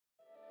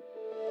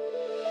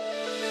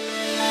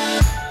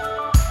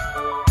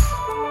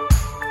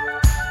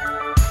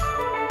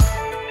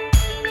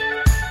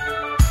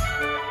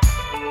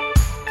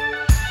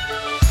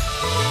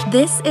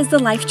This is the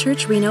Life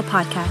Church Reno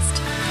podcast.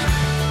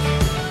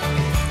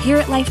 Here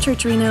at Life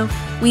Church Reno,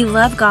 we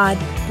love God,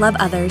 love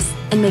others,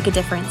 and make a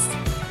difference.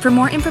 For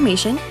more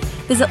information,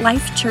 visit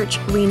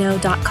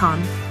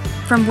lifechurchreno.com.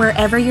 From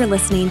wherever you're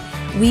listening,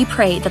 we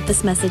pray that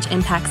this message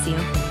impacts you.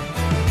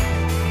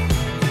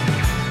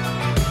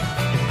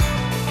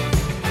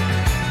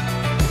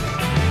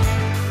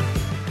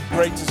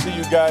 Great to see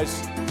you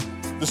guys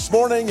this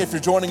morning. If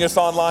you're joining us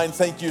online,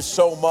 thank you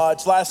so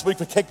much. Last week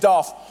we kicked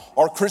off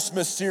our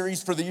Christmas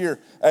series for the year,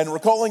 and we're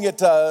calling it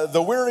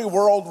The Weary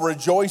World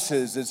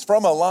Rejoices. It's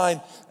from a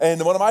line in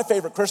one of my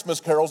favorite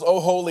Christmas carols, O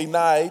Holy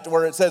Night,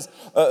 where it says,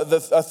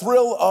 a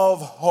thrill of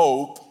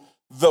hope,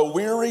 the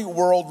weary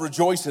world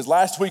rejoices.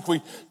 Last week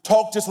we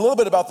talked just a little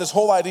bit about this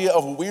whole idea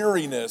of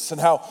weariness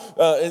and how,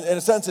 in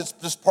a sense, it's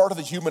just part of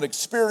the human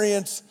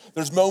experience.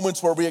 There's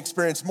moments where we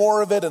experience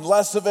more of it and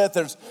less of it.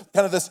 There's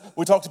kind of this,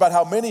 we talked about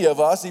how many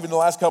of us, even the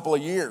last couple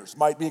of years,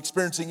 might be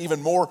experiencing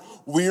even more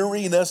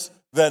weariness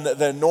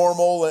than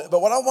normal.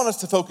 But what I want us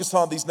to focus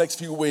on these next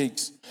few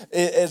weeks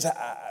is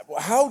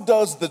how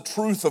does the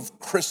truth of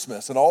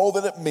Christmas and all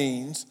that it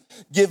means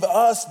give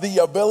us the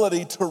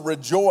ability to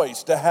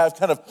rejoice, to have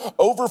kind of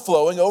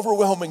overflowing,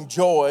 overwhelming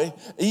joy,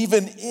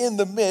 even in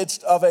the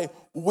midst of a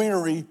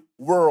weary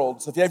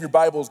world. So if you have your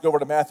Bibles, go over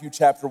to Matthew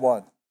chapter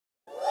 1.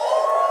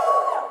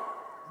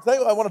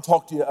 Today I want to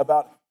talk to you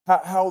about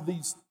how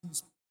these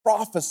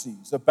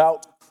prophecies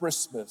about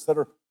Christmas that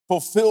are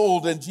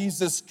fulfilled in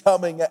Jesus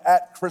coming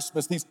at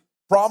Christmas, these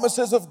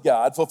promises of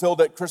God fulfilled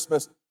at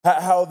Christmas,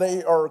 how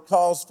they are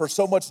cause for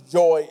so much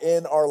joy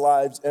in our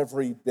lives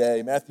every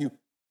day. Matthew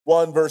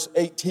 1 verse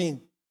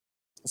 18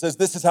 says,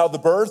 this is how the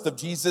birth of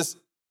Jesus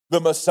the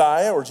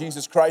Messiah, or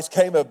Jesus Christ,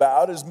 came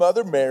about. His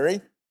mother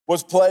Mary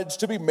was pledged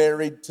to be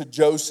married to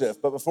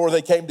Joseph, but before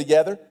they came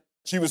together,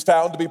 she was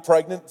found to be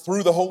pregnant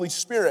through the Holy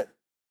Spirit.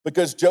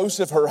 Because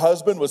Joseph, her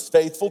husband, was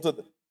faithful to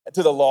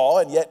the law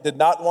and yet did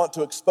not want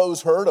to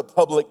expose her to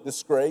public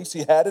disgrace,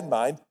 he had in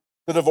mind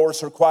to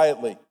divorce her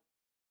quietly.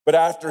 But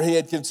after he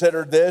had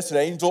considered this, an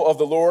angel of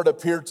the Lord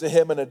appeared to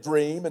him in a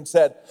dream and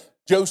said,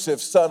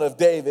 Joseph, son of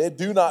David,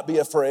 do not be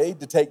afraid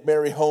to take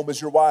Mary home as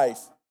your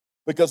wife,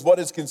 because what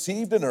is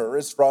conceived in her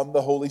is from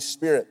the Holy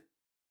Spirit.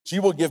 She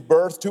will give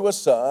birth to a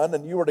son,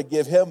 and you are to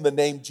give him the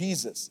name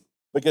Jesus,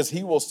 because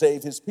he will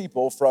save his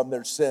people from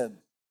their sins.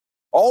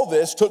 All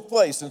this took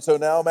place, and so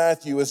now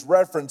Matthew is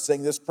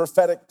referencing this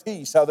prophetic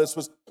piece, how this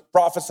was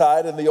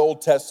prophesied in the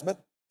Old Testament.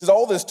 Because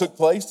all this took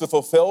place to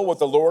fulfill what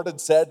the Lord had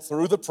said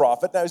through the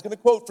prophet. Now he's going to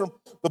quote from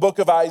the book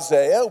of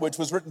Isaiah, which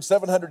was written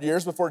 700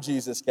 years before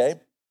Jesus came.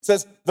 It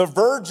says, the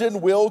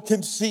virgin will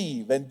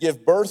conceive and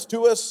give birth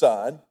to a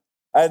son,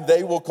 and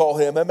they will call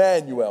him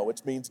Emmanuel,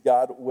 which means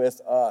God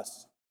with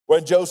us.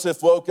 When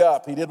Joseph woke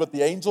up, he did what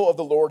the angel of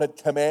the Lord had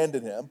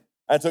commanded him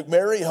and took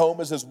Mary home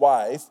as his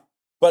wife.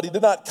 But he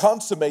did not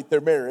consummate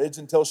their marriage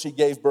until she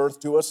gave birth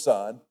to a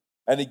son,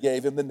 and he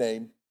gave him the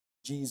name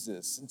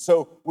Jesus. And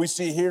so we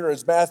see here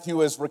as Matthew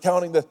is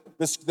recounting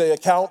the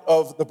account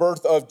of the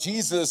birth of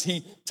Jesus,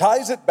 he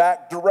ties it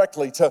back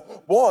directly to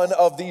one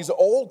of these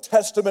Old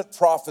Testament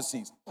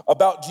prophecies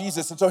about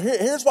Jesus. And so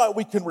here's why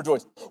we can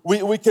rejoice.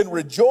 We can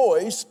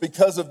rejoice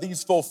because of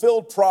these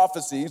fulfilled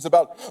prophecies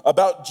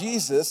about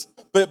Jesus,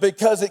 but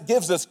because it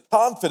gives us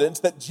confidence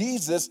that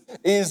Jesus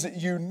is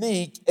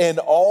unique in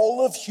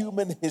all of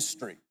human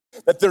history,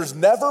 that there's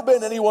never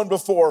been anyone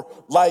before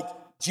like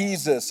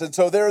Jesus. And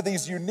so there are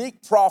these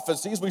unique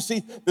prophecies. We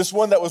see this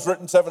one that was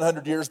written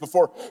 700 years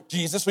before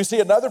Jesus. We see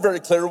another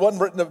very clear one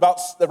written about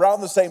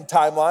around the same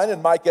timeline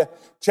in Micah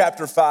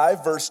chapter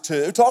 5, verse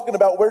 2, talking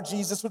about where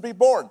Jesus would be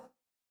born. It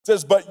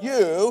says, but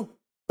you,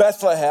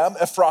 Bethlehem,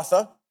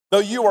 Ephrathah, though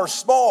you are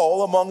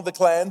small among the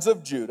clans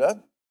of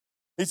Judah.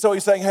 So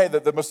he's saying, hey,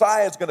 that the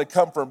Messiah is going to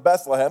come from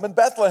Bethlehem. And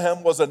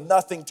Bethlehem was a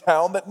nothing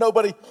town that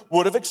nobody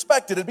would have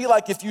expected. It'd be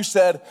like if you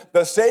said,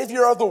 the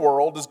Savior of the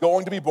world is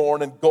going to be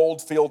born in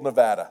Goldfield,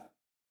 Nevada.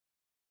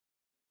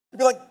 You'd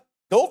be like,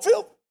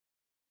 Goldfield?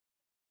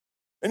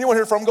 Anyone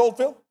here from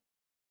Goldfield?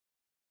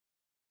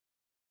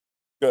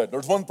 Good. There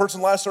was one person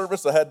last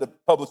service that had to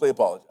publicly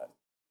apologize.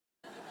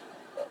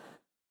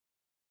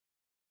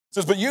 It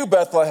says, but you,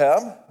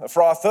 Bethlehem,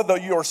 Ephrathah, though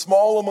you are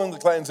small among the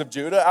clans of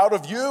Judah, out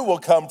of you will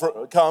come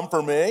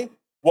for me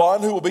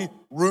one who will be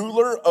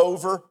ruler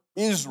over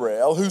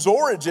Israel, whose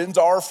origins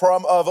are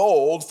from of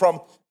old,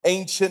 from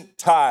ancient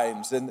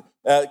times. And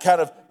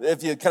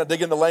if you kind of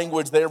dig into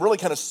language, they're really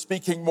kind of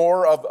speaking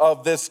more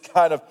of this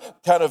kind of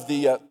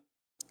the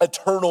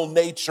eternal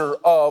nature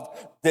of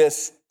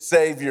this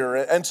Savior.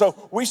 And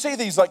so we see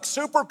these like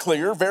super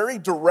clear, very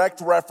direct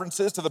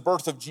references to the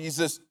birth of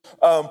Jesus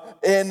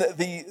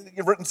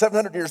written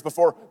 700 years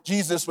before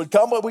Jesus would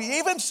come. But we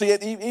even see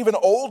it, even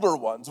older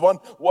ones. One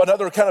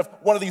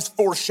of these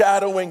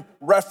foreshadowing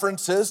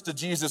references to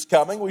Jesus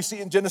coming. We see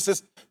in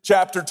Genesis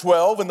chapter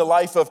 12 in the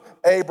life of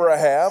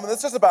Abraham. And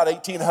this is about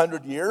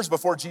 1800 years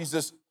before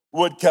Jesus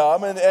would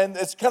come. And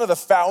it's kind of the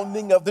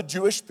founding of the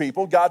Jewish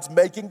people. God's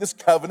making this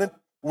covenant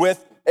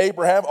with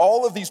Abraham,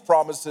 all of these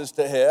promises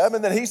to him.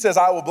 And then he says,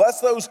 I will bless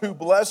those who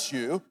bless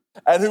you,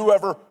 and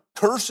whoever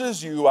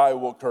curses you, I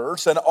will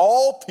curse, and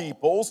all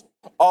peoples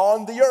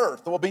on the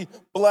earth will be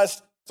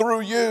blessed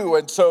through you.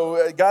 And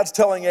so God's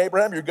telling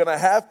Abraham, you're going to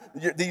have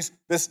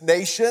this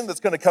nation that's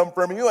going to come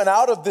from you. And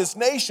out of this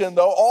nation,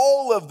 though,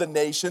 all of the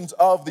nations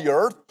of the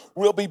earth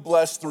will be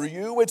blessed through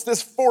you. It's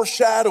this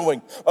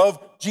foreshadowing of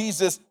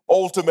Jesus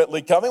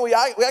ultimately coming. We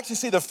actually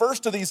see the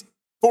first of these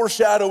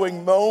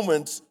foreshadowing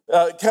moments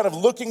kind of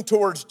looking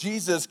towards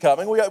Jesus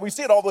coming. We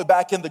see it all the way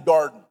back in the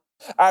garden.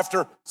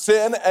 After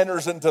sin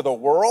enters into the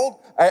world,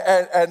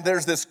 and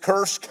there's this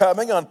curse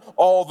coming on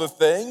all the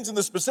things, and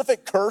the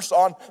specific curse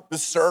on the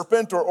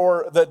serpent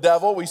or the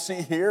devil we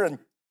see here in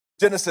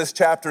Genesis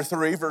chapter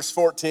 3, verse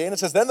 14. It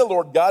says, then the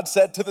Lord God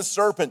said to the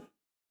serpent,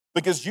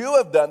 because you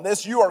have done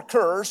this, you are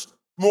cursed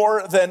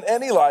more than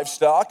any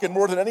livestock and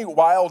more than any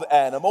wild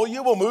animal.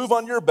 You will move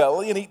on your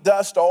belly and eat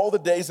dust all the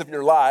days of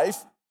your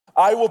life.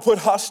 I will put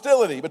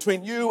hostility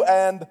between you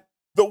and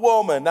the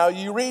woman. Now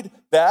you read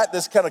that,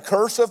 this kind of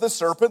curse of the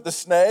serpent, the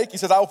snake. He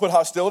says, I will put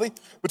hostility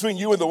between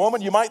you and the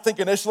woman. You might think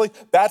initially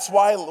that's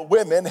why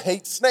women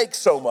hate snakes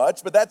so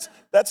much, but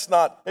that's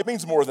not, it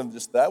means more than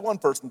just that. One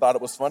person thought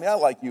it was funny. I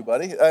like you,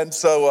 buddy. And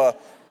so,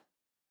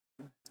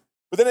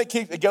 but then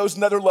it goes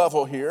another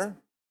level here.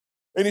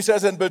 And he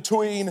says, and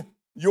between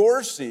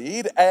your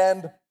seed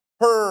and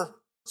her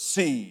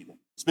seed.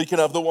 Speaking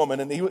of the woman,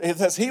 and it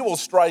says, he will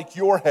strike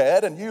your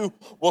head and you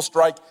will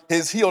strike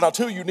his heel. Now,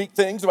 two unique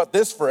things about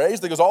this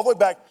phrase that goes all the way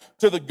back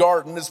to the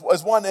garden is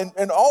one,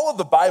 in all of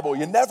the Bible,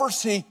 you never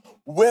see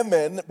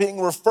women being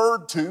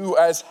referred to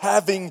as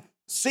having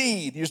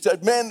seed. You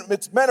said men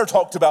are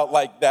talked about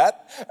like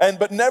that,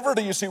 but never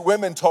do you see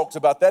women talked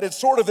about that. It's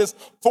sort of this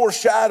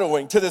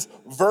foreshadowing to this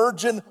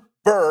virgin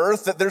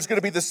birth, that there's going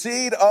to be the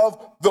seed of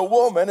the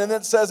woman, and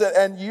it says,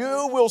 and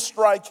you will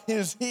strike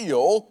his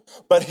heel,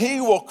 but he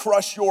will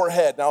crush your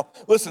head. Now,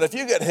 listen, if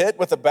you get hit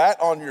with a bat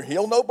on your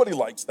heel, nobody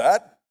likes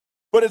that,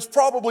 but it's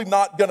probably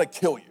not going to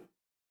kill you.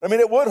 I mean,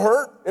 it would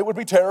hurt, it would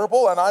be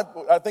terrible, and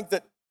I think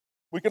that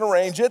we can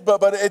arrange it,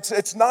 but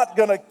it's not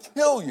going to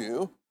kill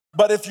you.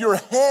 But if your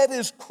head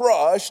is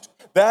crushed,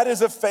 that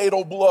is a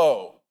fatal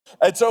blow.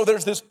 And so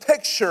there's this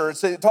picture,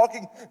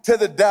 talking to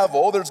the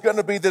devil, there's going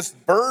to be this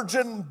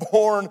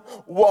virgin-born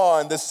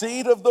one, the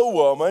seed of the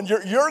woman.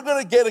 You're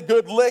going to get a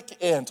good lick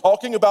in.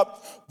 Talking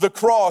about the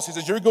cross, he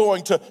says, you're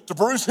going to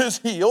bruise his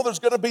heel. There's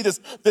going to be this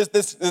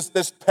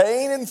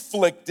pain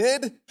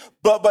inflicted,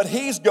 but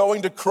he's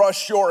going to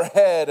crush your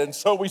head. And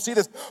so we see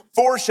this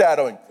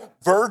foreshadowing.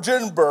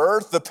 Virgin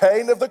birth, the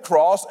pain of the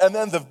cross, and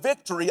then the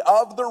victory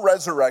of the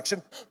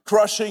resurrection,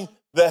 crushing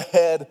the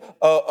head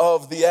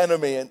of the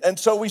enemy. And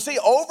so we see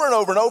over and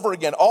over and over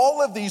again,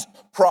 all of these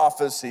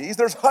prophecies.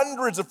 There's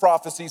hundreds of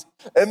prophecies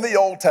in the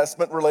Old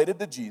Testament related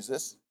to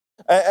Jesus.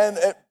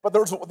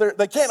 But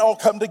they can't all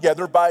come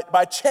together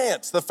by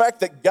chance. The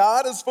fact that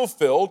God has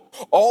fulfilled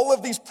all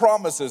of these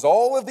promises,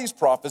 all of these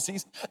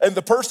prophecies, and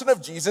the person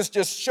of Jesus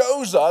just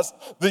shows us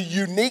the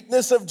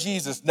uniqueness of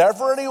Jesus.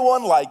 Never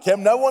anyone like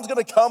him. No one's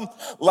going to come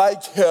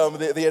like him.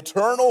 The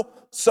eternal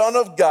Son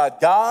of God,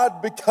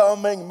 God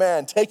becoming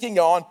man, taking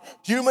on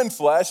human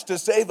flesh to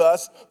save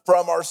us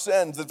from our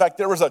sins. In fact,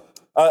 there was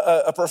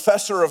a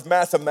professor of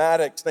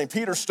mathematics named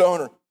Peter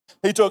Stoner.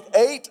 He took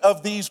 8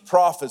 of these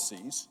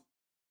prophecies,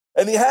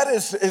 and he had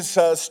his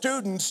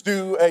students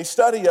do a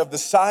study of the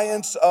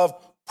science of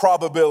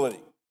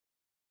probability,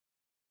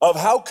 of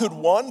how could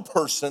one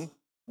person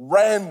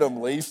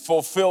randomly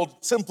fulfill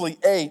simply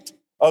 8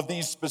 of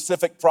these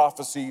specific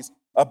prophecies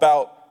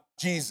about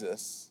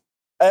Jesus.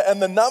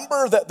 And the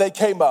number that they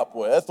came up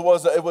with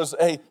was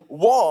a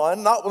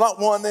 1,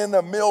 not 1 in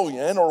a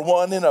million or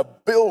 1 in a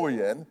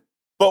billion,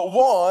 but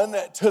 1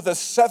 to the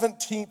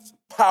 17th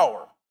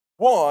power.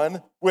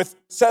 1 with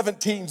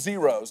 17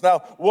 zeros. Now,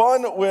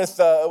 1 with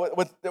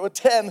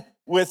 10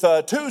 with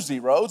 2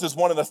 zeros is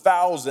 1 in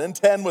 1,000.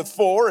 10 with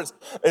 4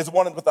 is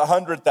 1 with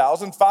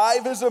 100,000.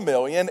 5 is a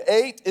million.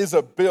 8 is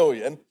a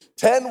billion.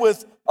 10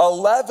 with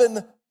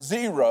 11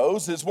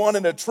 zeros is 1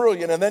 in a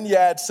trillion. And then you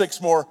add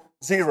 6 more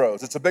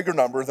zeros. It's a bigger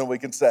number than we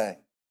can say.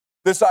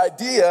 This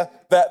idea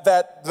that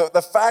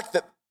the fact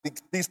that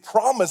these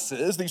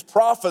promises, these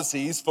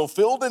prophecies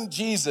fulfilled in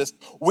Jesus,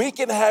 we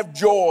can have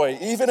joy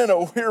even in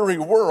a weary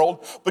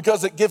world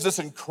because it gives us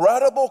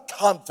incredible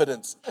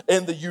confidence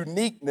in the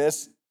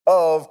uniqueness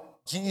of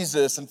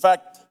Jesus. In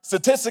fact,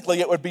 statistically,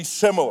 it would be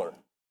similar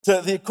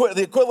to the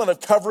equivalent of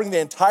covering the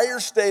entire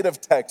state of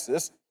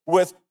Texas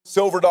with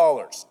silver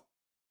dollars,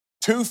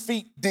 2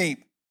 feet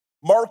deep,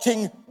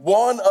 marking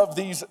one of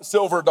these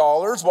silver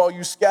dollars while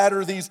you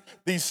scatter these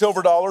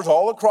silver dollars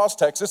all across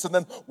Texas, and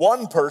then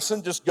one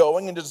person just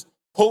going and just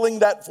pulling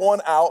that one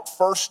out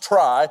first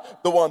try,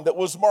 the one that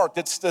was marked.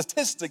 It's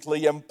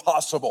statistically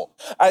impossible.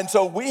 And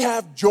so we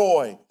have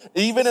joy,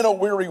 even in a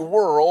weary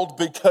world,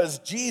 because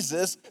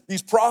Jesus,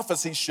 these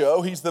prophecies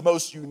show he's the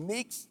most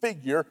unique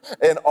figure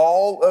in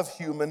all of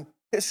human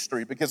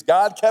history. Because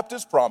God kept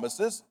his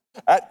promises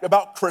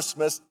about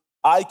Christmas,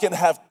 I can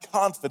have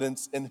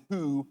confidence in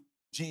who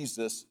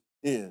Jesus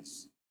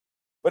is.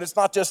 But it's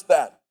not just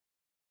that.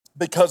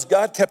 because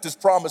God kept his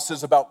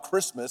promises about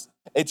Christmas,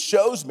 it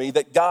shows me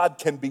that God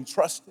can be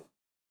trusted,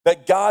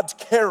 that God's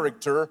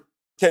character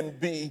can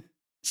be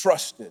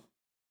trusted.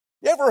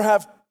 We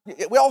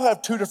all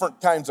have two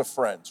different kinds of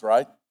friends,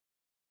 right?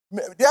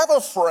 Do you have a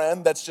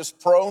friend that's just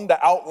prone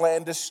to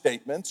outlandish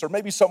statements, or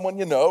maybe someone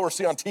you know or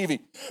see on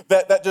TV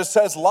that just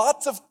says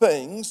lots of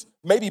things,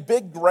 maybe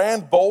big,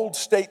 grand, bold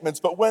statements,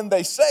 but when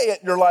they say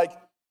it, you're like,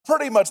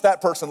 pretty much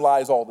that person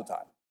lies all the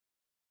time.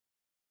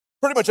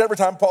 Pretty much every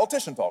time a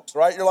politician talks,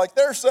 right? You're like,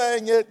 they're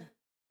saying it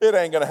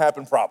ain't gonna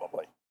happen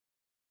probably.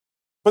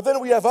 But then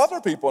we have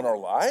other people in our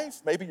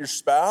life, maybe your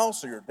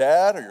spouse or your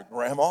dad or your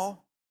grandma,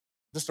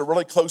 just a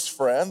really close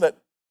friend that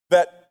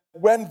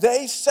when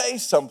they say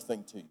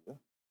something to you,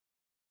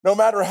 no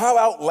matter how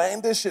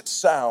outlandish it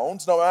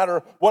sounds, no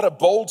matter what a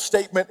bold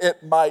statement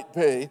it might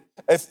be,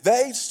 if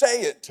they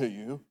say it to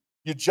you,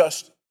 you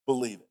just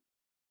believe it.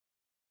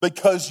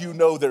 Because you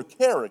know their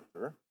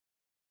character,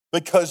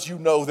 because you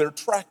know their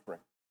track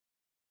record.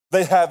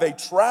 They have a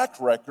track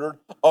record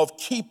of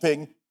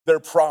keeping their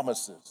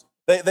promises.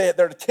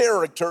 Their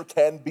character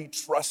can be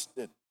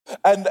trusted.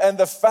 And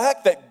the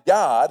fact that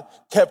God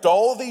kept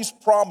all of these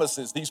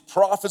promises, these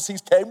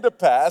prophecies came to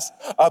pass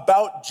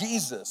about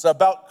Jesus,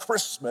 about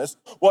Christmas,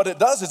 what it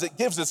does is it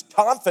gives us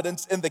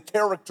confidence in the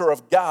character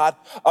of God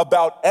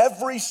about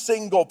every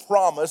single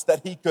promise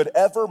that he could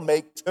ever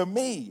make to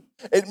me.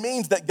 It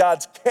means that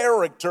God's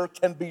character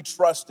can be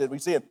trusted. We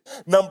see in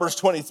Numbers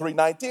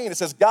 23:19, it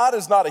says, God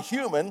is not a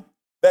human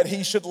that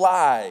he should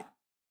lie,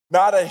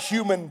 not a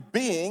human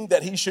being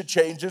that he should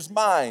change his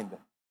mind.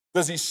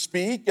 Does he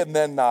speak and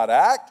then not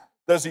act?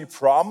 Does he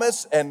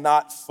promise and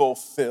not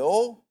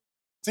fulfill?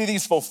 See,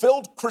 these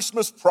fulfilled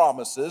Christmas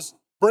promises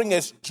bring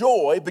us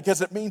joy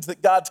because it means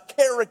that God's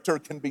character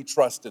can be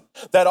trusted.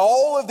 That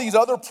all of these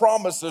other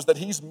promises that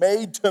he's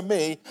made to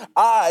me,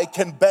 I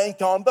can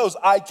bank on those.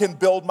 I can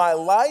build my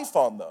life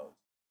on those.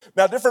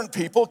 Now, different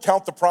people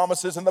count the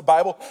promises in the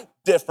Bible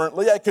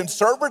differently. A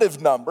conservative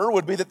number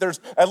would be that there's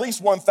at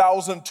least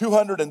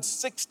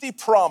 1,260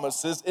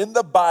 promises in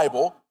the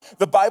Bible.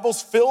 The Bible's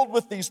filled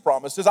with these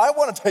promises. I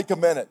want to take a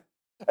minute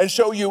and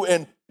show you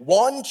in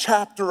one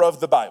chapter of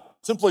the Bible,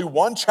 simply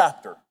one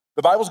chapter.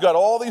 The Bible's got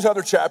all these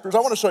other chapters. I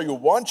want to show you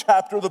one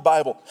chapter of the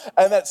Bible,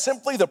 and that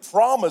simply the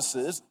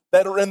promises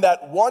that are in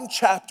that one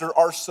chapter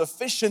are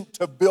sufficient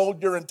to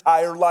build your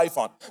entire life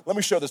on. Let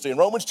me show this to you. In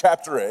Romans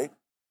chapter 8,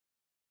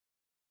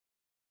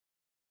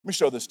 let me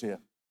show this to you.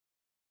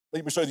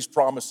 Let me show you these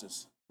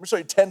promises. Let me show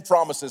you 10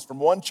 promises from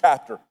one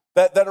chapter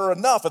that are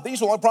enough. If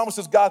these are the only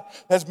promises God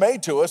has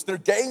made to us, they're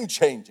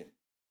game-changing. It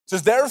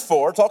says,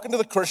 therefore, talking to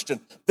the Christian,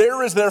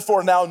 there is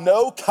therefore now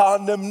no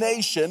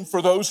condemnation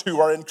for those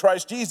who are in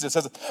Christ Jesus.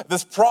 It says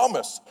this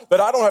promise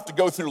that I don't have to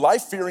go through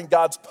life fearing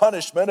God's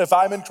punishment if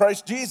I'm in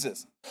Christ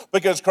Jesus.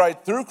 Because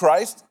through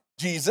Christ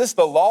Jesus,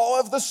 the law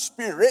of the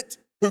Spirit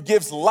who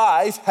gives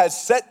life has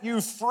set you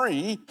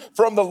free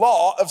from the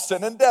law of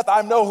sin and death.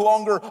 I'm no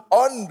longer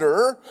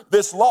under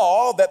this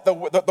law that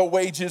the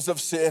wages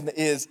of sin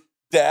is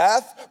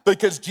death,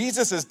 because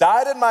Jesus has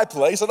died in my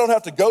place. I don't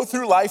have to go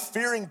through life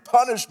fearing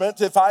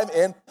punishment if I'm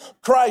in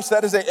Christ.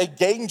 That is a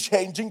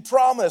game-changing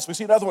promise. We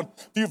see another one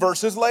a few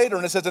verses later,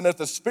 and it says, and if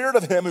the Spirit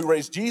of him who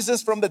raised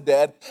Jesus from the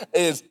dead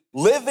is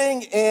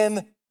living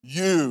in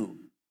you,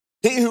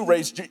 he who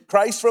raised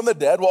Christ from the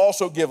dead will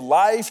also give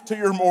life to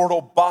your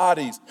mortal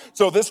bodies.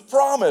 So this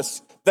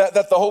promise that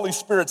the Holy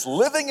Spirit's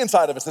living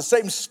inside of us, the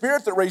same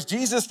Spirit that raised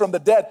Jesus from the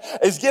dead,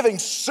 is giving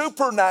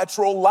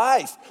supernatural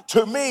life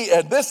to me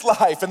and this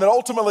life, and then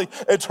ultimately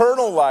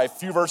eternal life a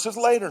few verses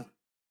later.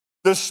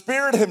 The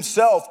Spirit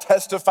himself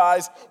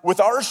testifies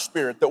with our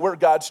spirit that we're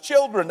God's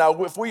children.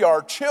 Now, if we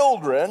are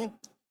children,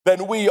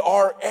 then we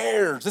are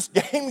heirs. This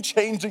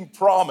game-changing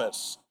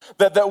promise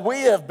that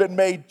we have been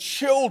made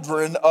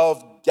children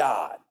of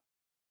God.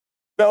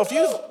 Now, if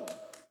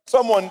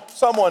someone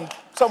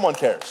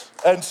cares.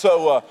 And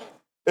so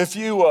it's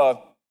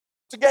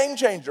a game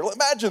changer.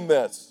 Imagine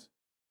this.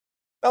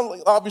 Now,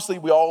 obviously,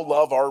 we all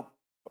love our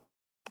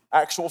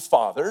actual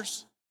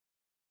fathers.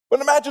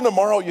 But imagine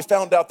tomorrow you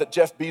found out that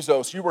Jeff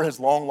Bezos, you were his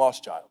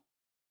long-lost child.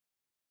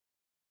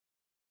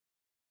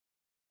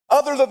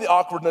 Other than the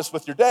awkwardness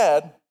with your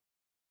dad,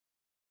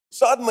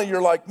 suddenly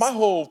you're like, my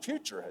whole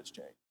future has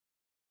changed.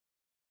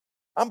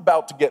 I'm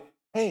about to get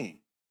paid.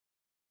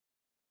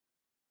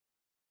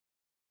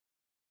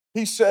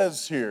 He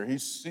says here, he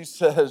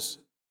says,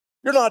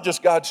 you're not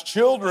just God's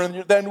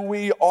children, then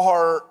we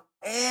are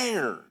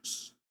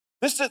heirs.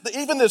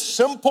 Even this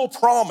simple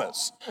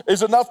promise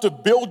is enough to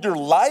build your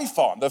life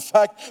on. The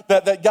fact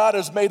that God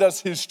has made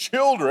us his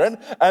children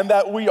and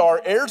that we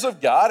are heirs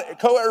of God,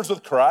 co-heirs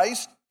with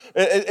Christ.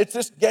 It's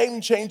this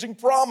game-changing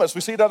promise.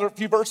 We see it a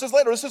few verses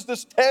later. This is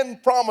this 10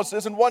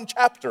 promises in one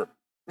chapter.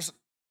 There's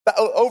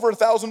over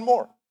 1,000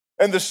 more.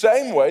 In the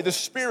same way, the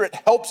Spirit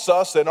helps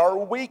us in our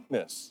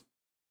weakness.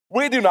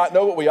 We do not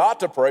know what we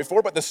ought to pray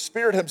for, but the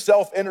Spirit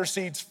himself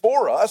intercedes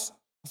for us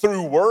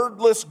through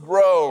wordless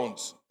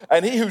groans.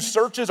 And he who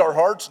searches our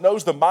hearts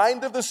knows the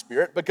mind of the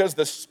Spirit, because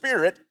the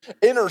Spirit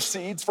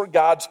intercedes for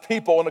God's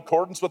people in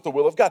accordance with the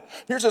will of God.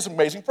 Here's this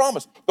amazing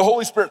promise. The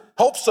Holy Spirit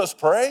helps us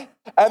pray,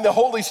 and the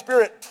Holy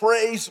Spirit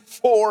prays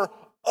for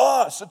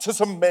us. It's this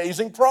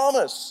amazing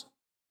promise.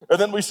 And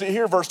then we see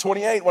here, verse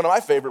 28, one of my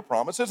favorite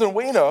promises, and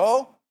we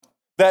know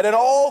that in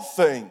all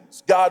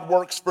things God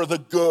works for the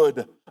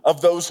good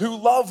of those who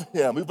love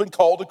him, who've been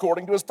called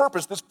according to his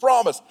purpose. This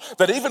promise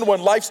that even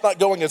when life's not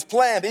going as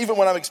planned, even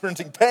when I'm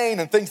experiencing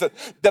pain and things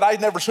that I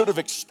never should have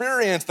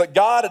experienced, that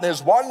God and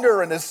his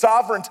wonder and his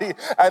sovereignty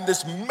and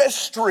this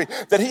mystery,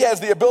 that he has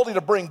the ability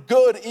to bring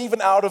good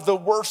even out of the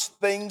worst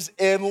things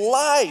in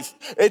life.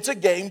 It's a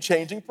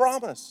game-changing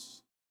promise.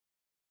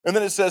 And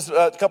then it says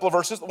a couple of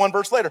verses, one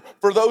verse later,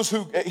 for those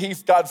who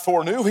God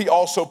foreknew, he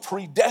also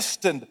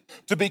predestined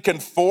to be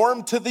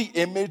conformed to the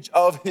image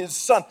of his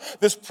Son.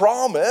 This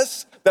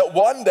promise that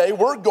one day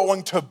we're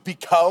going to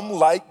become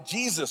like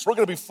Jesus. We're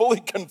going to be fully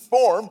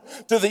conformed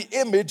to the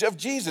image of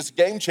Jesus.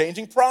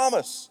 Game-changing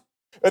promise.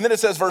 And then it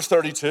says, verse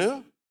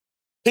 32,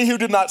 he who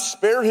did not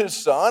spare his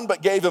Son,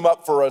 but gave him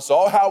up for us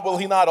all, how will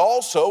he not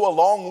also,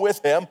 along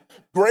with him,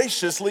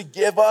 graciously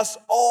give us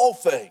all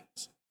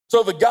things?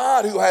 So the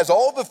God who has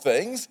all the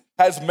things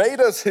has made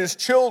us his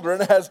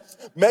children, has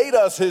made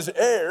us his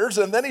heirs,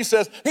 and then he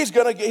says,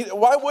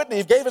 why wouldn't he?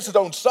 He gave us his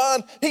own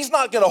Son. He's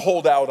not gonna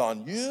hold out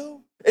on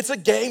you. It's a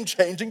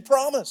game-changing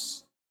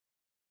promise.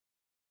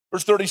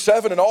 Verse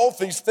 37, and all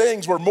these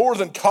things were more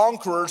than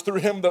conquerors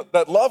through him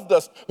that loved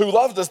us, who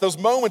loved us. Those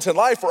moments in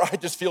life where I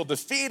just feel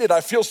defeated,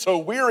 I feel so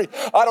weary,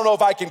 I don't know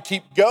if I can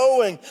keep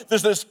going.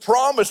 There's this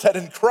promise that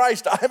in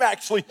Christ, I'm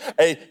actually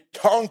a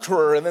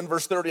conqueror. And then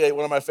verse 38,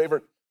 one of my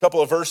favorite couple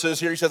of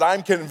verses here, he says,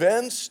 I'm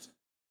convinced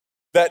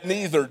that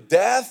neither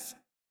death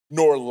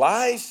nor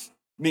life,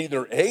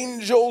 neither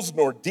angels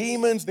nor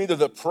demons, neither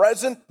the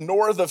present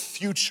nor the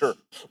future,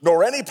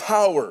 nor any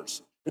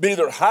powers,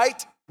 neither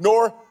height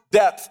nor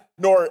depth,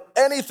 nor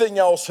anything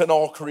else in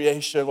all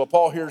creation. What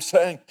Paul here is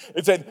saying,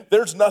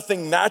 there's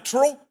nothing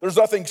natural, there's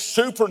nothing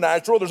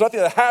supernatural, there's nothing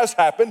that has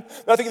happened,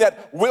 nothing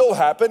that will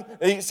happen.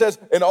 And he says,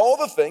 in all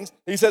the things,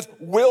 he says,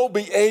 will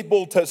be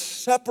able to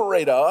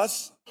separate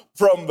us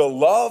from the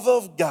love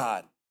of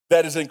God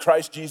that is in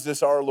Christ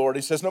Jesus our Lord.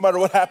 He says, no matter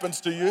what happens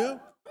to you,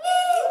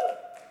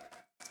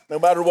 no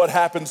matter what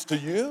happens to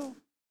you,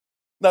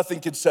 nothing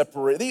can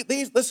separate.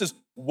 This is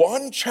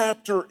one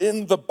chapter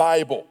in the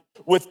Bible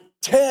with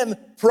 10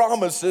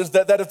 promises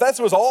that if this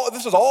is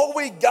all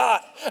we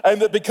got,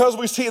 and that because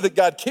we see that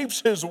God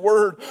keeps his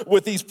word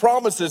with these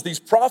promises,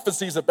 these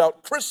prophecies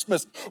about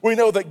Christmas, we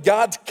know that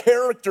God's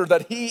character,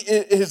 that he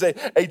is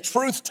a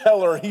truth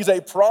teller, he's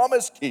a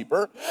promise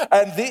keeper,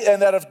 and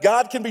that if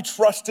God can be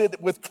trusted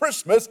with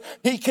Christmas,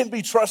 he can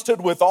be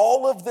trusted with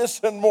all of this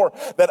and more,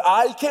 that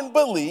I can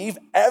believe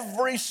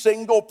every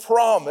single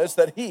promise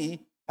that he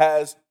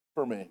has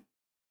for me.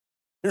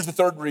 Here's the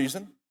third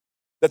reason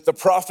that the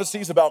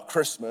prophecies about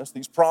Christmas,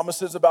 these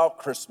promises about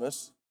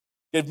Christmas,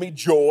 give me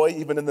joy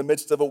even in the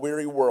midst of a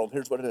weary world.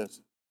 Here's what it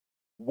is.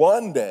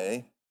 One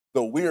day,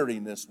 the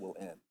weariness will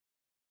end.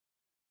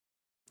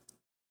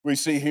 We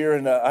see here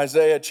in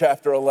Isaiah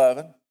chapter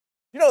 11,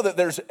 you know that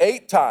there's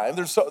 8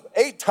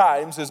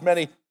 times as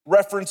many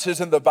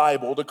references in the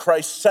Bible to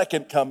Christ's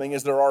second coming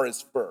as there are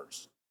his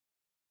first.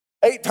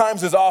 8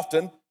 times as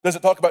often does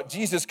it talk about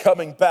Jesus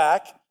coming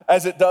back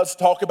as it does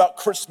talk about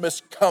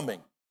Christmas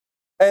coming.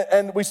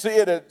 And we see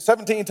it at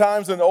 17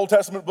 times in the Old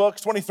Testament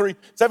books,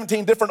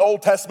 17 different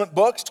Old Testament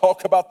books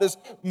talk about this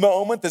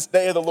moment, this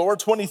day of the Lord.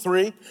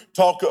 23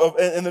 talk of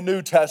in the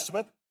New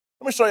Testament.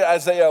 Let me show you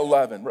Isaiah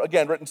 11,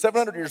 again, written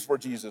 700 years before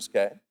Jesus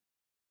came. It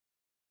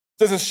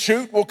says, a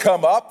shoot will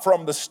come up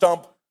from the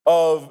stump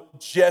of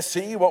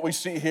Jesse. What we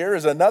see here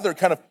is another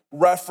kind of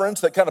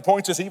reference that kind of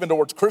points us even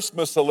towards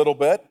Christmas a little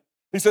bit.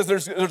 He says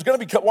there's going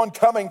to be one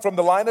coming from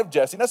the line of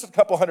Jesse. And that's a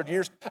couple hundred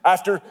years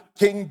after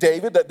King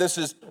David that this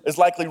is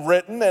likely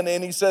written.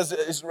 And he says,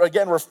 is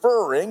again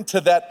referring to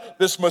that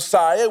this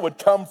Messiah would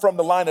come from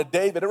the line of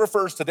David. It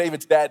refers to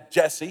David's dad,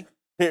 Jesse,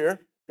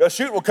 here. A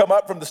shoot will come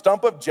up from the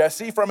stump of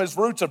Jesse. From his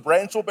roots, a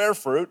branch will bear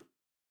fruit.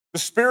 The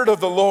Spirit of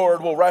the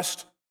Lord will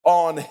rest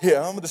on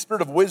him, the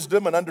Spirit of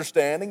wisdom and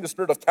understanding, the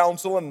Spirit of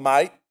counsel and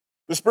might,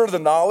 the Spirit of the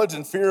knowledge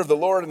and fear of the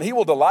Lord. And he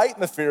will delight in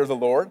the fear of the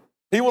Lord.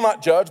 He will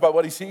not judge by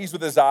what he sees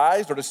with his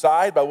eyes or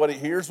decide by what he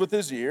hears with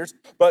his ears,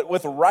 but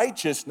with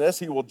righteousness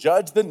he will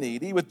judge the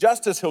needy. With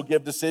justice he'll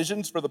give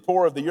decisions for the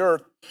poor of the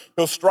earth.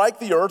 He'll strike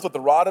the earth with the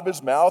rod of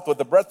his mouth. With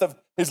the breath of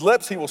his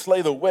lips he will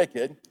slay the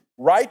wicked.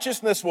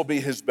 Righteousness will be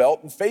his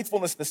belt, and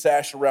faithfulness the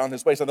sash around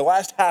his waist. And the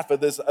last half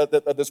of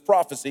this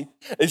prophecy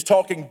is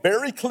talking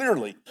very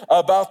clearly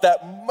about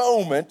that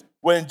moment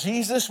when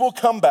Jesus will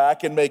come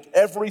back and make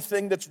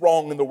everything that's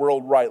wrong in the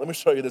world right. Let me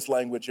show you this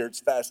language here.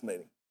 It's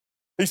fascinating.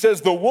 He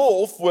says, the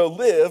wolf will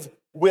live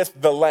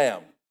with the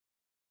lamb,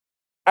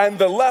 and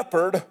the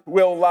leopard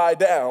will lie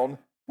down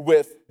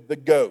with the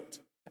goat,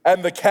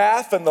 and the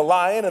calf and the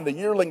lion and the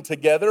yearling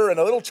together, and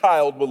a little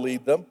child will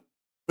lead them.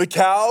 The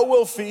cow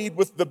will feed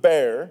with the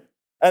bear,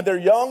 and their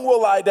young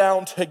will lie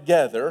down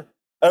together,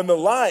 and the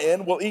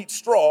lion will eat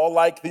straw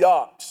like the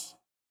ox,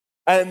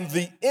 and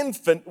the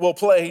infant will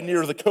play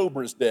near the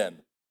cobra's den,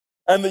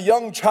 and the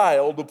young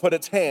child will put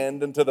its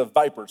hand into the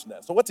viper's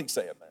nest. So what's he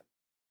saying there?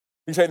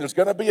 He's saying there's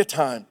going to be a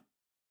time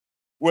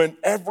when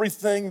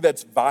everything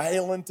that's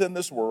violent in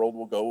this world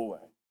will go away,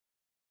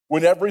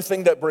 when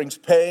everything that brings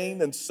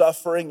pain and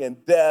suffering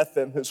and death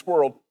in this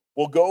world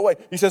will go away.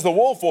 He says the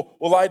wolf will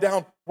lie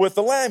down with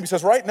the lamb. He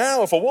says right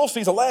now, if a wolf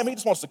sees a lamb, he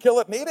just wants to kill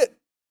it and eat it.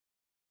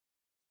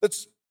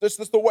 That's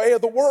the way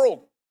of the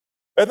world.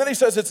 And then he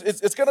says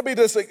it's going to be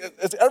this,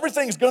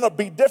 everything's going to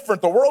be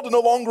different. The world will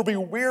no longer be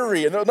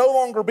weary and it'll no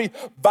longer be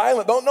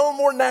violent. No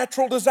more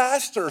natural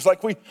disasters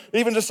like we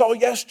even just saw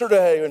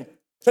yesterday in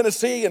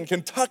Tennessee and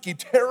Kentucky,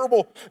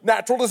 terrible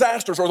natural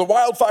disasters, or the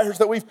wildfires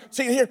that we've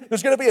seen here.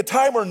 There's going to be a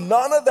time where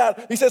none of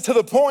that, he says, to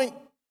the point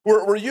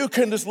where you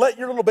can just let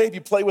your little baby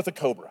play with a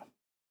cobra.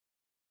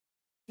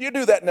 If you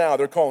do that now,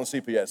 they're calling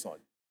CPS on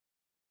you.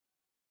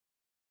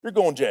 You're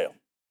going to jail.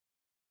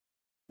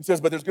 He says,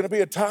 but there's going to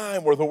be a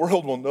time where the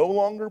world will no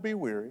longer be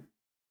weary.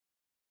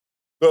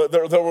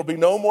 There will be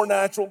no more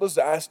natural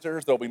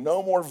disasters. There'll be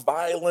no more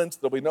violence.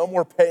 There'll be no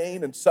more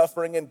pain and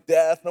suffering and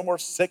death, no more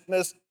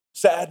sickness,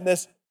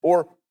 sadness,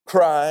 or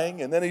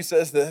crying. And then he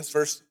says this,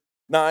 verse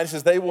 9, he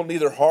says, they will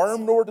neither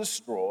harm nor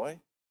destroy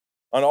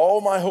on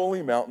all my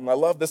holy mountain. I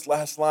love this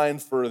last line,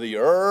 for the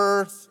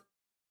earth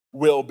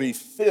will be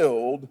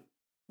filled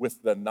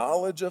with the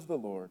knowledge of the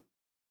Lord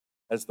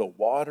as the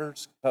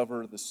waters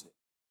cover the sea.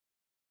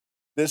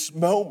 This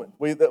moment,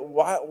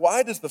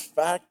 why does the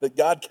fact that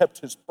God kept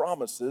his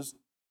promises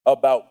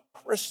about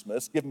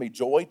Christmas give me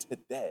joy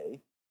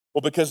today?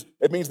 Well, because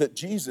it means that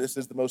Jesus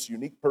is the most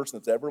unique person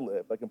that's ever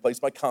lived. I can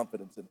place my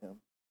confidence in him.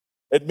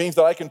 It means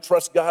that I can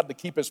trust God to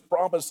keep his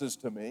promises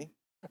to me.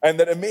 And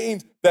that it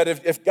means that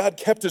if God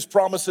kept his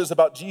promises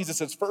about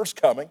Jesus' first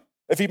coming,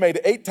 if he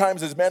made 8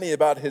 times as many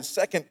about his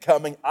second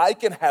coming, I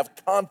can have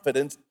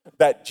confidence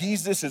that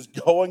Jesus is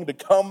going to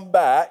come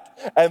back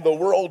and the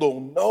world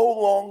will no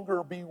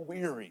longer be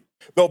weary.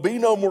 There'll be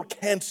no more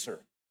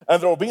cancer,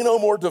 and there will be no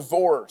more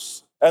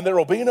divorce, and there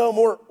will be no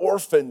more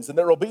orphans, and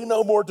there will be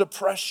no more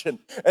depression,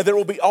 and there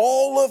will be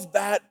all of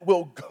that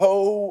will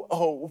go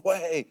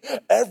away.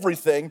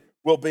 Everything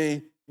will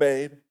be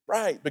made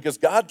right because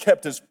God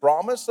kept his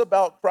promise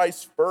about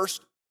Christ's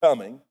first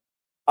coming.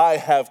 I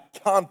have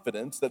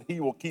confidence that he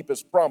will keep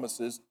his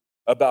promises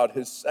about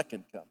his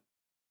second coming.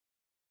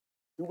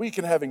 We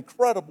can have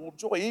incredible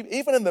joy,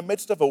 even in the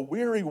midst of a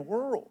weary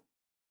world.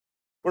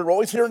 We're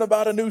always hearing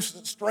about a new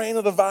strain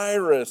of the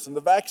virus, and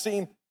the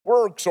vaccine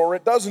works or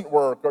it doesn't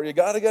work, or you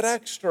got to get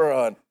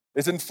extra. And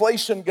is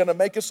inflation going to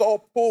make us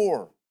all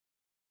poor?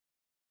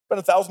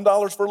 Spend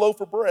 $1,000 for a loaf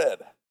of bread.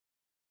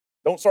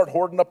 Don't start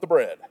hoarding up the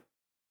bread.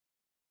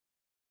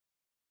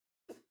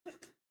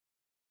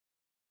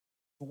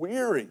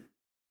 Weary.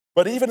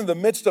 But even in the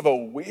midst of a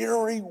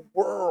weary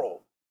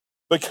world,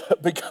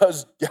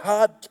 because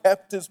God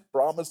kept his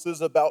promises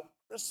about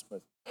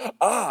Christmas,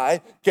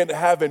 I can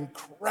have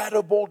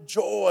incredible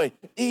joy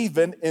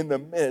even in the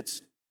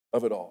midst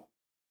of it all.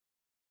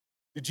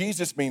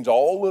 Jesus means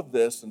all of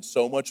this and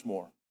so much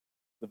more.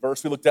 The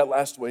verse we looked at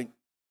last week,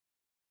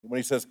 when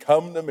he says,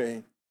 come to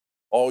me,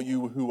 all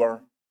you who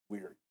are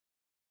weary.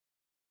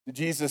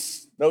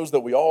 Jesus knows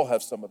that we all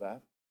have some of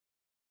that.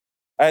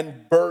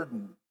 And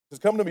burdened. He says,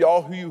 come to me,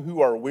 all you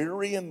who are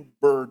weary and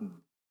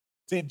burdened.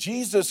 See,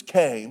 Jesus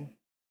came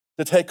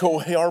to take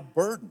away our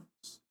burdens.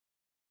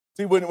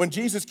 See, when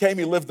Jesus came,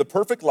 he lived the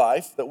perfect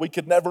life that we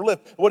could never live.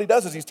 What he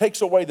does is he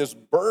takes away this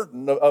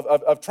burden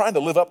of trying to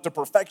live up to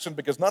perfection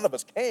because none of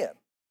us can.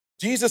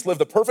 Jesus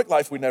lived the perfect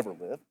life we never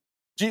lived.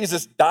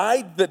 Jesus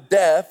died the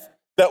death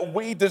that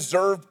we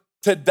deserved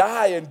to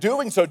die. In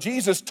doing so,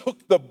 Jesus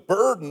took the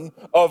burden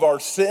of our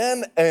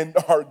sin and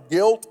our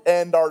guilt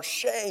and our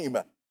shame.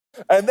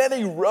 And then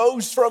he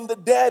rose from the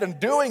dead. In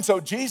doing so,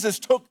 Jesus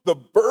took the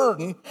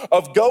burden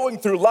of going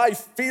through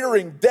life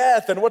fearing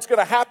death and what's going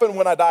to happen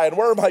when I die and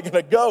where am I going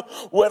to go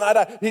when I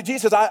die.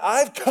 Jesus says,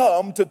 I've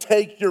come to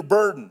take your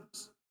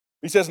burdens.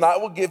 He says, and I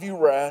will give you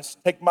rest.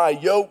 Take my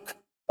yoke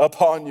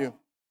upon you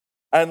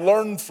and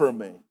learn from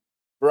me,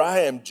 for I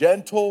am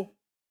gentle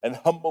and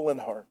humble in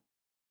heart,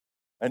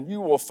 and you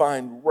will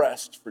find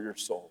rest for your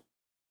soul.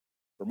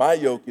 For my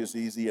yoke is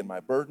easy and my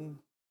burden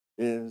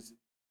is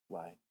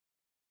light.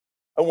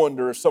 I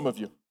wonder if some of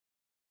you,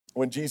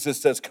 when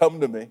Jesus says, come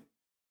to me,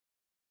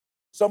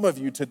 some of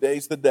you,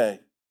 today's the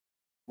day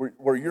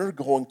where you're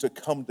going to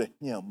come to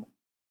him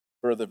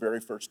for the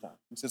very first time.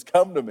 He says,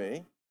 come to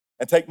me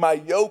and take my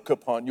yoke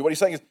upon you. What he's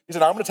saying is, he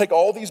said, I'm going to take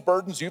all these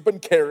burdens you've been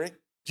carrying.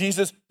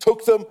 Jesus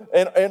took them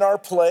in our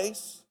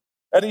place.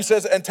 And he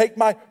says, and take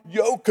my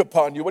yoke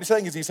upon you. What he's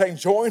saying is, he's saying,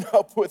 join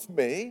up with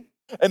me.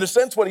 In a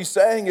sense, what he's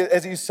saying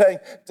is he's saying,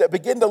 to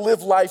begin to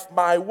live life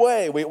my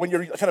way. When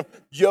you're kind of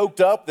yoked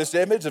up, this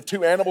image of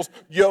 2 animals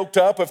yoked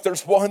up, if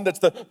there's one that's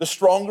the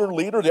stronger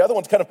leader, the other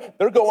one's kind of,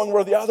 they're going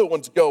where the other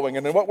one's going.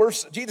 And then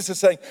Jesus is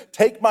saying,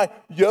 take my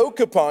yoke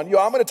upon you.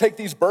 I'm going to take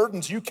these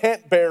burdens you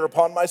can't bear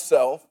upon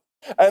myself.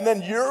 And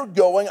then you're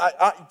going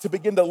to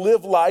begin to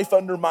live life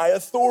under my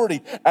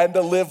authority and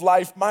to live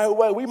life my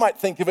way. We might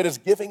think of it as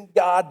giving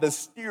God the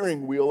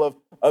steering wheel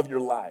of your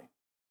life.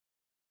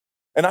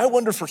 And I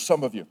wonder for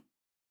some of you,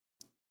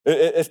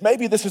 if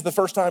maybe this is the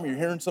first time you're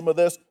hearing some of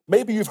this,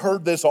 maybe you've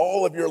heard this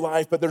all of your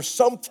life, but there's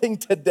something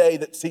today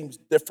that seems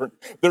different.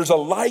 There's a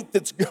light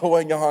that's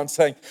going on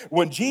saying,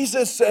 when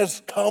Jesus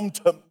says, come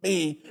to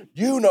me,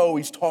 you know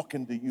he's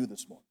talking to you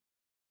this morning.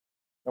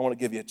 I want to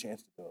give you a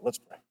chance to do it. Let's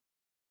pray.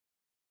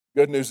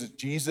 Good news is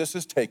Jesus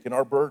has taken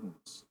our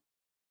burdens.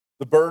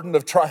 The burden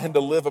of trying to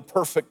live a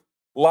perfect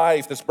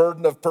life, this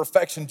burden of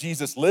perfection.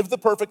 Jesus lived the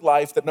perfect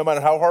life that no matter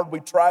how hard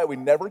we try, we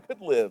never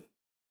could live.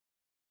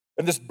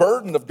 And this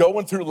burden of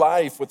going through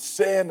life with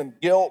sin and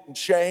guilt and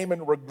shame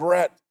and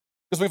regret,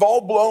 because we've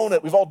all blown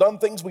it. We've all done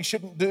things we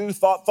shouldn't do,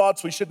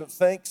 thoughts we shouldn't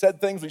think, said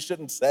things we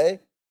shouldn't say.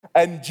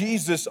 And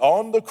Jesus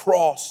on the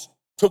cross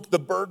took the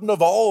burden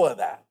of all of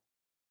that.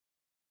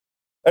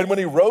 And when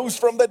he rose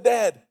from the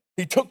dead,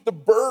 he took the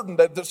burden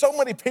that so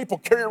many people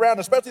carry around,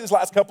 especially these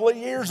last couple of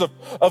years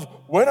of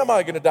when am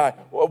I going to die?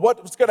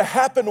 What's going to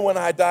happen when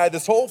I die?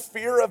 This whole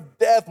fear of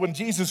death. When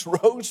Jesus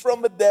rose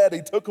from the dead,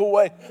 he took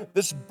away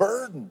this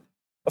burden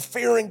of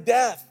fearing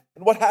death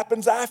and what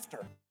happens after.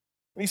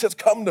 And he says,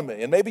 come to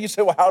me. And maybe you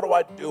say, well, how do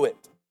I do it?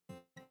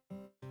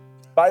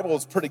 The Bible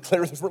is pretty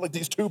clear. There's really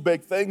these two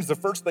big things. The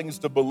first thing is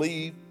to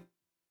believe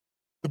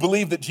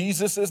that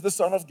Jesus is the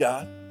Son of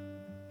God,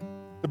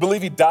 to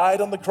believe he died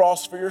on the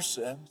cross for your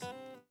sins,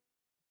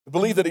 to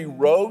believe that he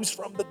rose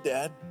from the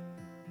dead,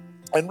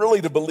 and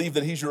really to believe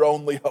that he's your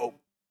only hope.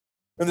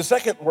 And the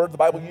second word the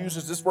Bible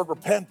uses, this word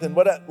repent, and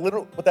what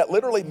that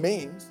literally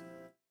means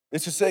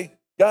is to say,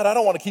 God, I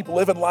don't want to keep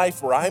living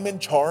life where I'm in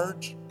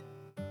charge,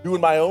 doing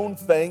my own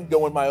thing,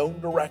 going my own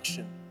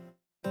direction.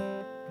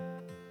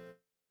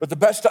 But the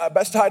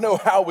best I know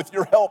how, with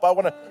your help, I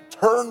want to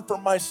turn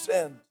from my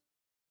sin,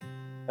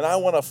 and I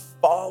want to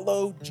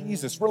follow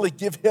Jesus, really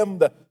give him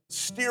the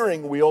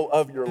steering wheel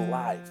of your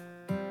life.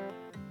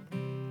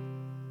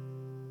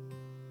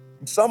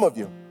 And some of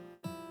you,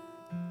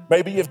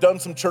 maybe you've done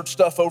some church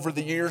stuff over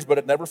the years, but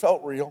it never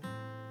felt real.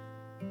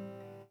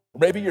 Or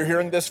maybe you're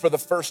hearing this for the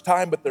first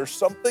time, but there's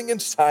something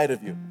inside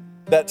of you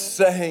that's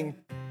saying,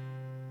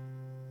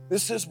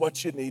 this is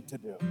what you need to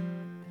do.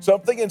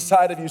 Something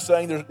inside of you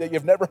saying that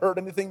you've never heard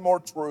anything more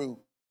true.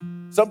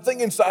 Something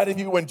inside of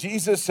you when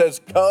Jesus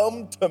says,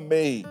 come to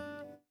me,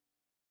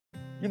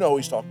 you know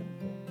he's talking to you.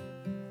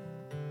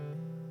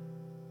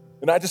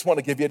 And I just want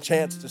to give you a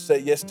chance to say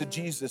yes to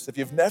Jesus. If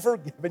you've never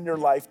given your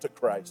life to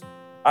Christ,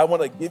 I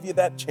want to give you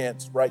that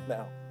chance right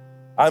now.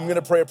 I'm going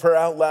to pray a prayer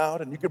out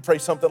loud, and you can pray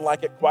something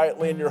like it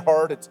quietly in your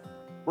heart. It's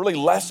really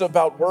less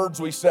about words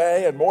we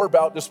say and more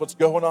about just what's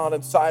going on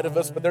inside of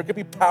us. But there could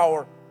be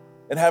power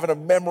in having a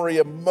memory,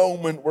 a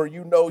moment where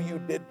you know you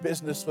did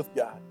business with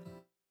God.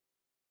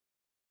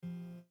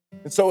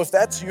 And so if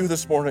that's you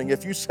this morning,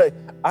 if you say,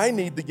 I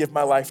need to give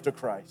my life to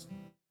Christ,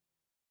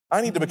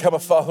 I need to become a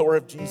follower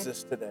of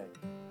Jesus today.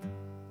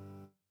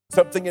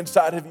 Something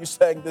inside of you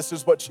saying, this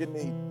is what you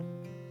need.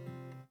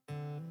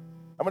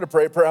 I'm going to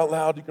pray a prayer out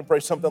loud. You can pray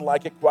something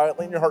like it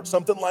quietly in your heart,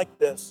 something like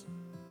this.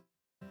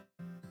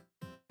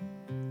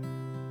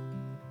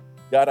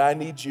 God, I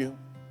need you.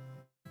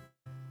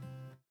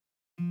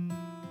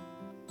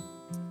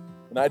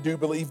 And I do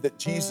believe that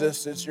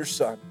Jesus is your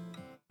Son.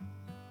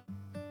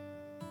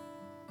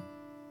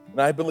 And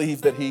I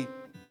believe that he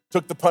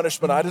took the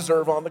punishment I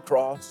deserve on the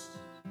cross.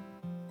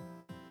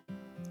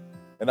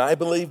 And I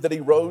believe that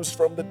he rose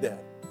from the dead.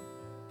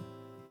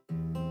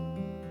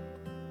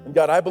 And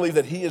God, I believe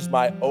that he is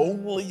my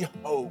only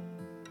hope.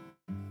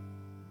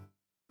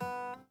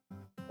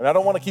 And I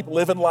don't want to keep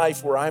living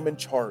life where I'm in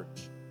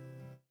charge.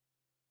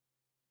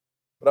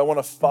 But I want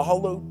to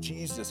follow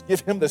Jesus.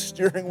 Give him the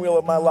steering wheel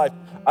of my life.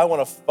 I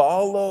want to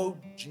follow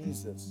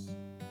Jesus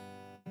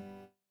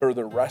for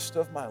the rest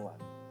of my life.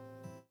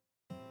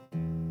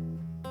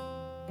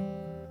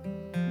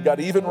 God,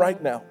 even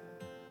right now,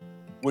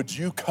 would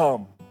you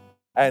come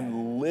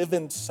and live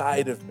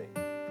inside of me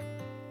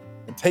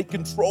and take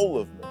control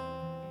of me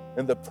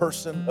in the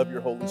person of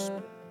your Holy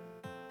Spirit?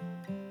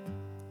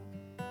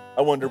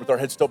 I wonder, with our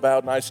heads still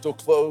bowed and eyes still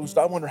closed,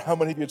 I wonder how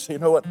many of you would say, you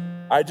know what,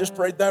 I just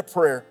prayed that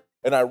prayer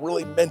and I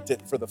really meant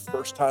it for the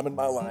first time in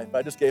my life.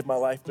 I just gave my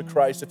life to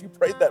Christ. If you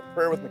prayed that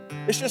prayer with me,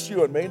 it's just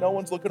you and me, no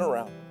one's looking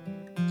around.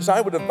 Just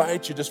I would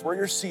invite you, just where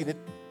you're seated,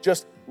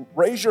 just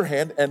raise your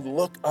hand and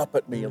look up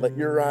at me and let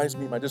your eyes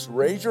meet mine. Just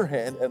raise your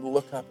hand and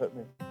look up at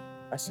me.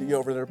 I see you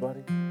over there,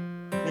 buddy.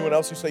 Anyone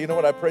else who say, you know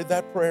what, I prayed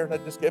that prayer and I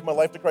just gave my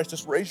life to Christ,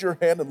 just raise your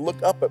hand and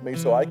look up at me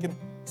so I can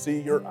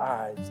see your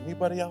eyes.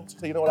 Anybody else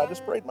say, you know what, I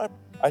just prayed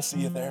I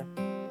see you there.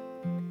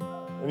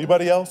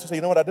 Anybody else who say,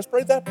 you know what, I just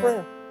prayed that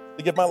prayer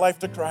to give my life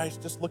to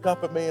Christ, just look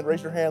up at me and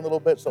raise your hand a little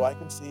bit so I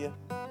can see you.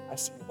 I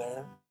see you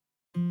there.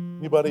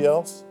 Anybody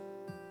else?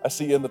 I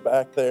see you in the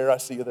back there. I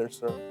see you there,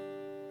 sir.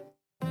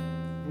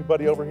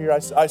 Anybody over here?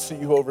 I see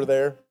you over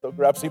there. So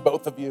grab, see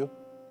both of you.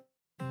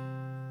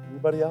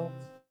 Anybody else?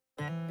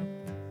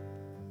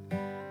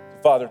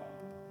 Father,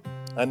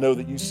 I know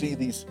that you see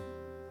these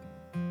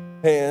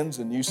hands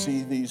and you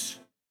see these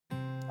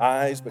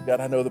eyes, but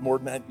God, I know that more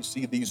than that, you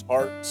see these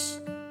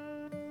hearts.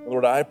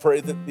 Lord, I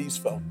pray that these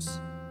folks,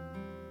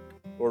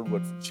 Lord,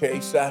 would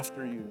chase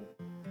after you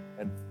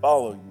and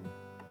follow you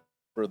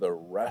for the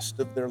rest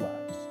of their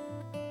lives.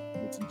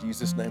 It's in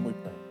Jesus' name we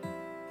pray.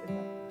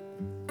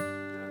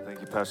 Amen.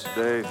 Thank you, Pastor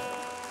Dave.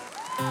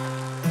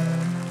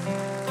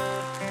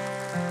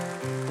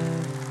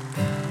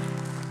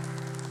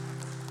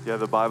 Yeah,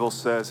 the Bible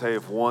says, hey,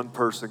 if one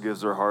person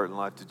gives their heart and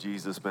life to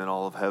Jesus, man,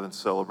 all of heaven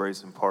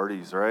celebrates and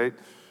parties, right?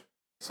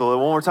 So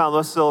one more time,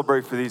 let's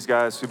celebrate for these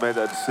guys who made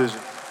that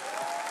decision.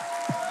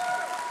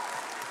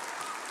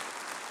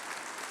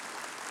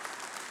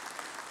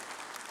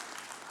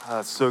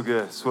 That's so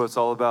good. That's what it's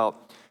all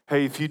about.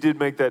 Hey, if you did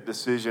make that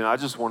decision, I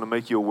just want to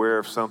make you aware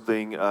of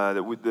something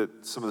that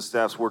some of the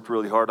staff's worked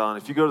really hard on.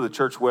 If you go to the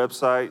church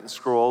website and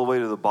scroll all the way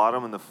to the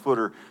bottom in the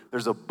footer,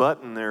 there's a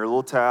button there, a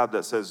little tab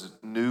that says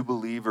New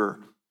Believer.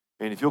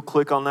 And if you'll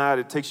click on that,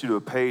 it takes you to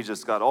a page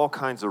that's got all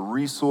kinds of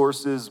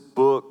resources,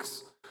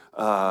 books,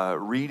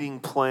 reading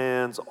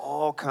plans,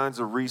 all kinds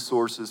of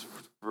resources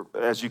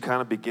as you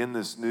kind of begin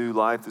this new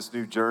life, this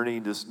new journey,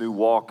 this new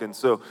walk. And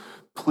so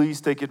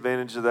please take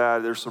advantage of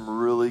that. There's some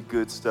really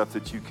good stuff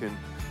that you can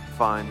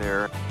find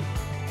there.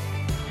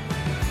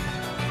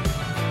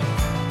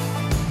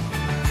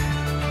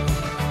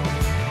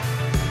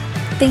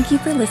 Thank you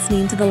for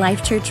listening to the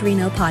Life Church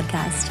Reno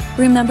podcast.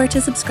 Remember to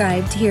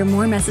subscribe to hear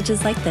more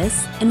messages like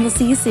this, and we'll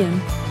see you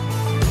soon.